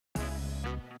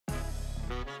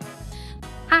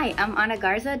Hi, I'm Anna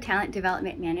Garza, Talent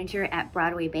Development Manager at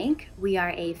Broadway Bank. We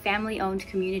are a family-owned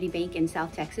community bank in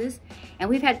South Texas, and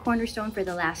we've had Cornerstone for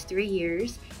the last 3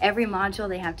 years, every module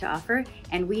they have to offer,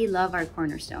 and we love our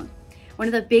Cornerstone. One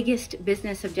of the biggest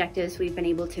business objectives we've been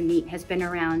able to meet has been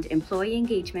around employee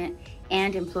engagement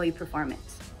and employee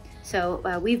performance.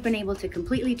 So we've been able to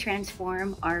completely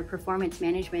transform our performance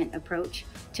management approach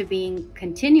to being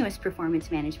continuous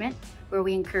performance management, where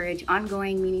we encourage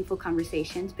ongoing meaningful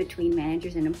conversations between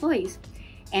managers and employees.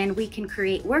 And we can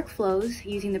create workflows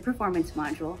using the performance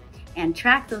module and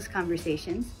track those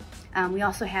conversations. We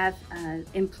also have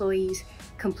employees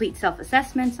complete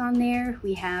self-assessments on there.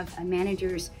 We have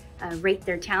managers rate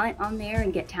their talent on there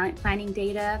and get talent planning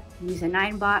data, use a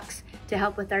 9-box to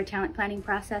help with our talent planning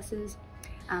processes.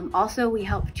 Also, we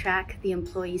help track the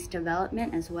employees'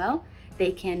 development as well.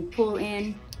 They can pull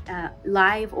in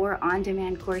live or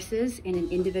on-demand courses in an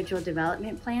individual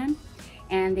development plan,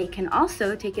 and they can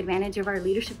also take advantage of our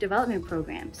leadership development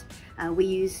programs. We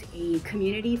use a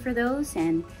community for those,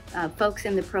 and folks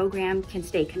in the program can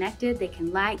stay connected. They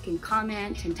can like and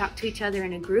comment and talk to each other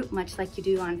in a group, much like you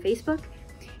do on Facebook,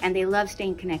 and they love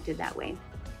staying connected that way.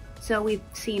 So we've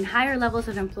seen higher levels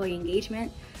of employee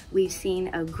engagement. We've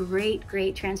seen a great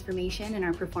transformation in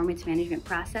our performance management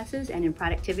processes and in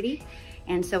productivity.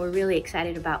 And so we're really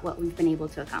excited about what we've been able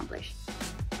to accomplish.